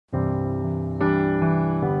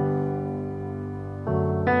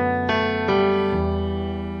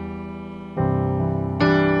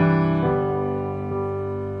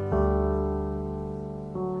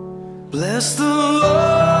Bless the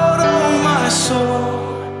Lord, oh my soul,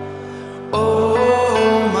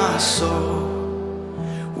 oh my soul.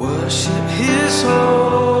 Worship His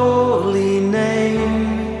holy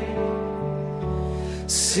name.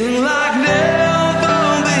 Sing like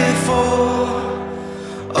never before,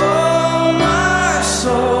 oh my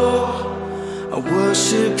soul. I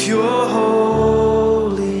worship Your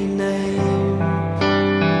holy name.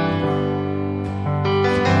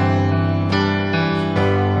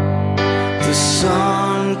 The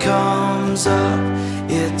sun comes up,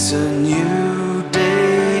 it's a new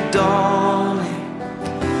day dawning.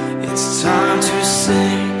 It's time to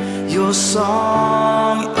sing Your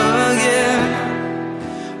song again.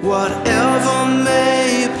 Whatever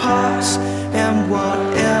may pass and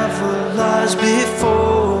whatever lies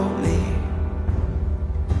before me,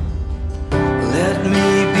 let me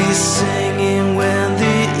be singing when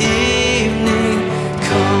the evening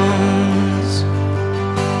comes.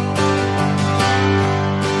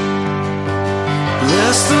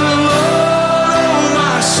 Bless the Lord, oh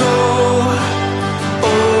my soul,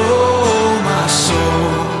 oh my soul.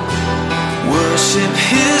 Worship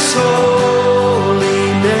His holy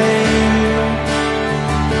name.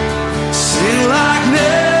 Sing like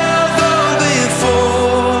never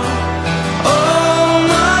before, oh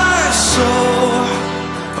my soul.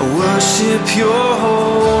 I worship Your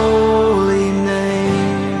holy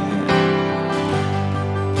name.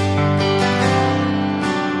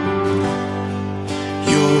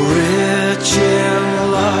 You're rich in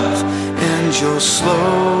love and You're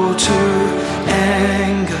slow to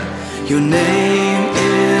anger. Your name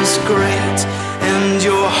is great and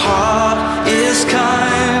Your heart is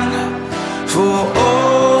kind. For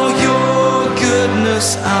all Your goodness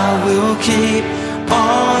I will keep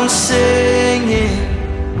on singing.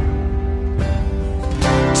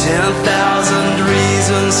 10,000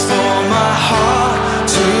 reasons for my heart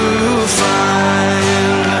to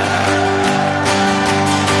find.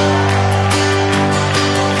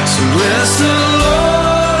 So bless the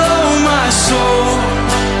Lord, oh my soul,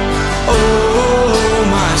 oh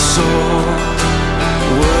my soul.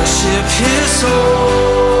 Worship His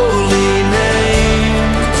holy name.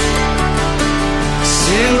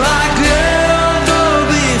 Sing like never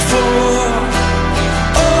before,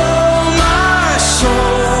 oh my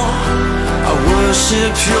soul. I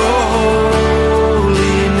worship Your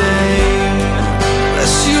holy name.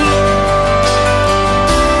 Bless You, Lord.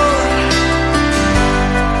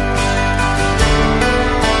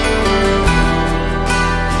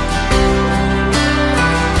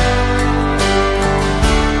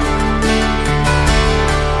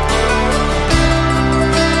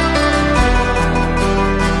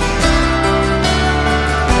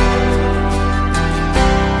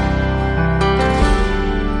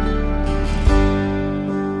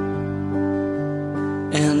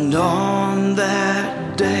 And on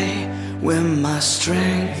that day when my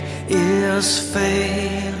strength is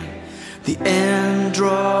failing, the end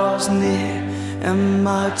draws near and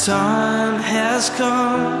my time has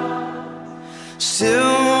come,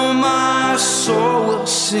 still my soul will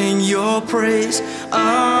sing Your praise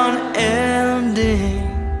unending.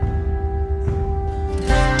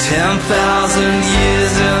 10,000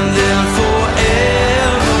 years and then forevermore,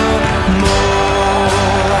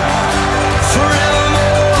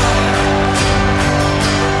 forevermore.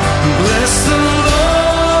 Bless the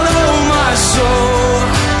Lord, oh my soul,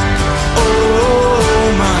 oh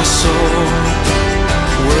my soul.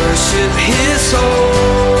 Worship His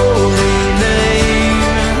holy name.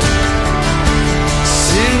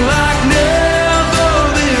 Sing like never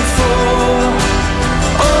before,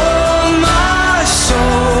 oh my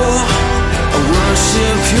soul. I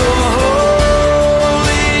worship Your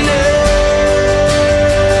holy name.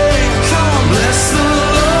 Come on, bless the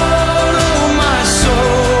Lord, oh my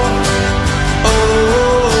soul, oh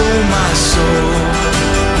my soul.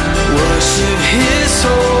 Worship His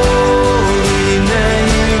holy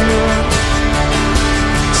name.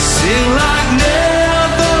 Sing like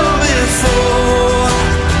never before,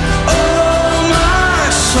 oh my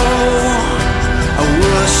soul. I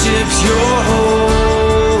worship Your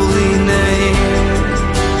holy name.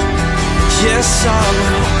 Yes, I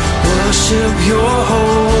will worship Your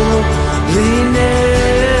holy name.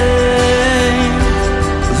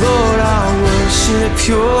 Lord, I worship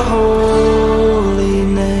Your holy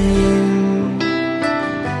name.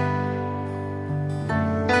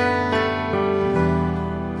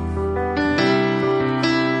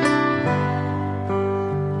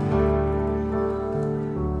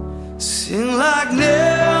 Sing like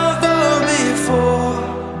never before,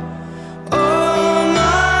 oh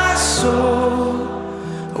my soul.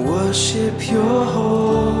 I worship Your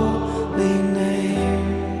holy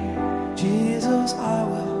name, Jesus.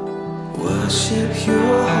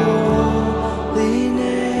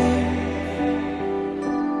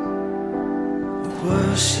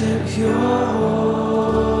 worship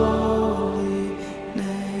your